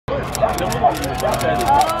where are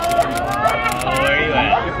you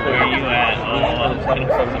at? Where are you at?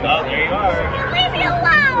 Oh, there you are. Leave me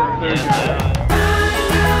alone!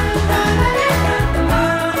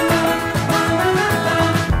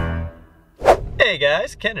 Hey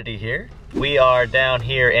guys, Kennedy here. We are down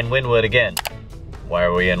here in Wynwood again. Why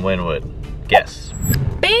are we in Wynwood? Guess.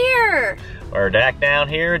 Beer! We're back down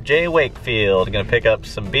here at Wakefield. Gonna pick up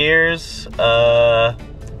some beers.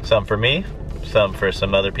 Some for me, some for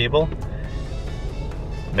some other people.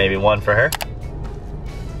 Maybe one for her.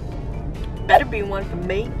 Better be one for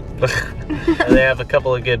me. They have a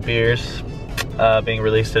couple of good beers being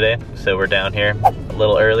released today, so we're down here a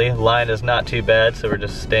little early. Line is not too bad, so we're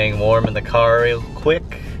just staying warm in the car real quick.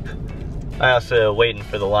 I also waiting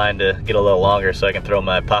for the line to get a little longer so I can throw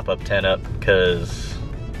my pop-up tent up, because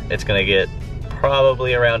it's gonna get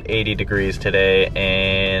probably around 80 degrees today,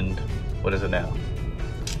 and what is it now?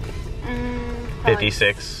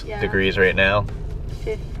 56 degrees right now.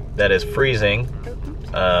 That is freezing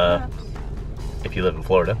if you live in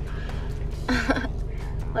Florida.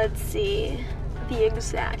 Let's see the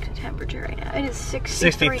exact temperature right now. It is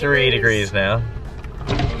 63 degrees now.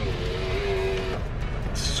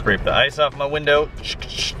 Scrape the ice off my window.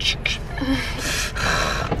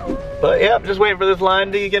 But yeah, I'm just waiting for this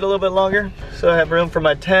line to get a little bit longer so I have room for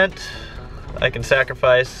my tent. I can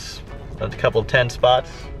sacrifice a couple tent spots,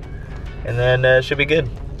 and then it should be good.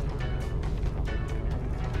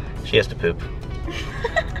 She has to poop.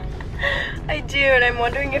 I do, and I'm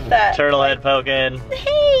wondering if that... Turtle head poking.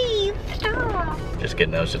 Hey, stop. Just kidding,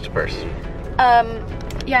 that was just a purse.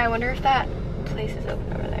 Yeah, I wonder if that place is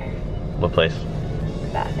open over there. What place? The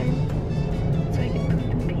bathroom. So I can poop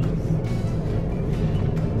in peace.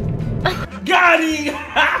 Got him!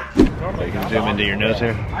 You can zoom into your nose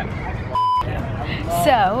here.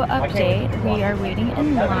 So, update, we are waiting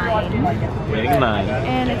in line. Waiting in line.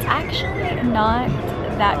 And it's actually not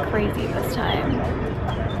that crazy this time.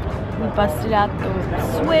 We busted out the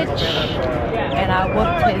switch, and I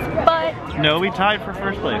whooped his butt. No, we tied for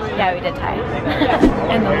first place. Yeah, we did tie.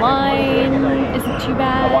 And the line isn't too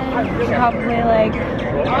bad. Probably like...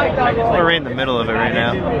 We're right in the middle of it right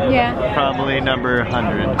now. Yeah. Probably number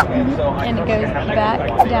 100. And it goes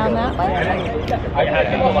back down that way.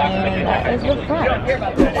 And that is the front.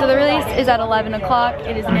 So the release is at 11 o'clock.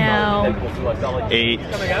 It is now 8,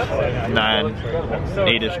 9,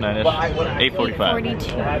 8-ish, 9-ish.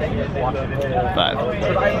 8:45. 5,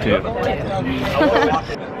 2.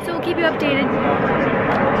 So we'll keep you updated.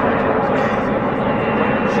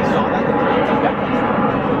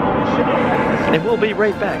 And we'll be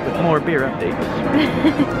right back with more beer updates.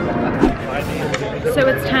 So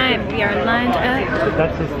it's time. We are lined up.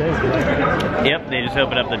 Yep, they just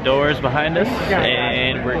opened up the doors behind us,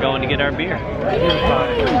 and we're going to get our beer.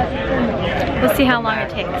 We'll see how long it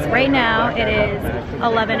takes. Right now it is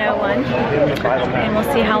 11:01, and we'll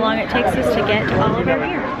see how long it takes us to get all of our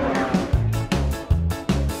beer.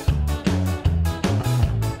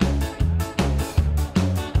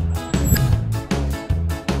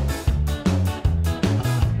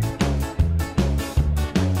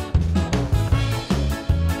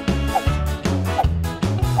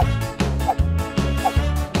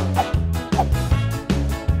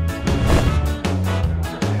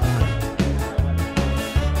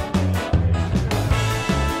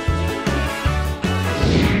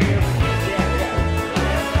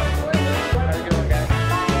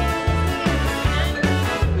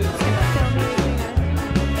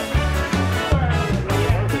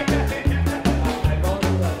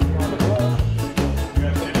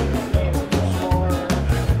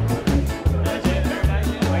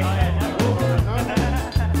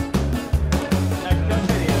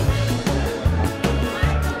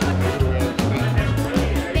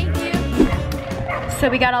 So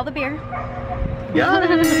we got all the beer. Got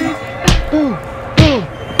it. Boom, boom,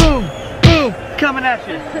 boom, boom, coming at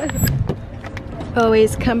you.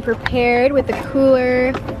 Always come prepared with a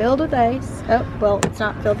cooler filled with ice. Oh, well, it's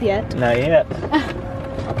not filled yet. Not yet.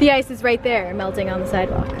 The ice is right there, melting on the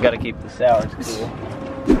sidewalk. Gotta keep the sours cool.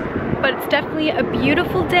 But it's definitely a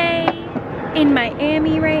beautiful day in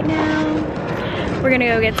Miami right now. We're gonna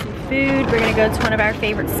go get some food. We're gonna go to one of our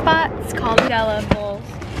favorite spots called Della Bowls.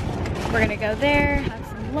 We're gonna go there, have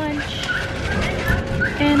some lunch,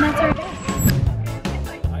 and that's our day.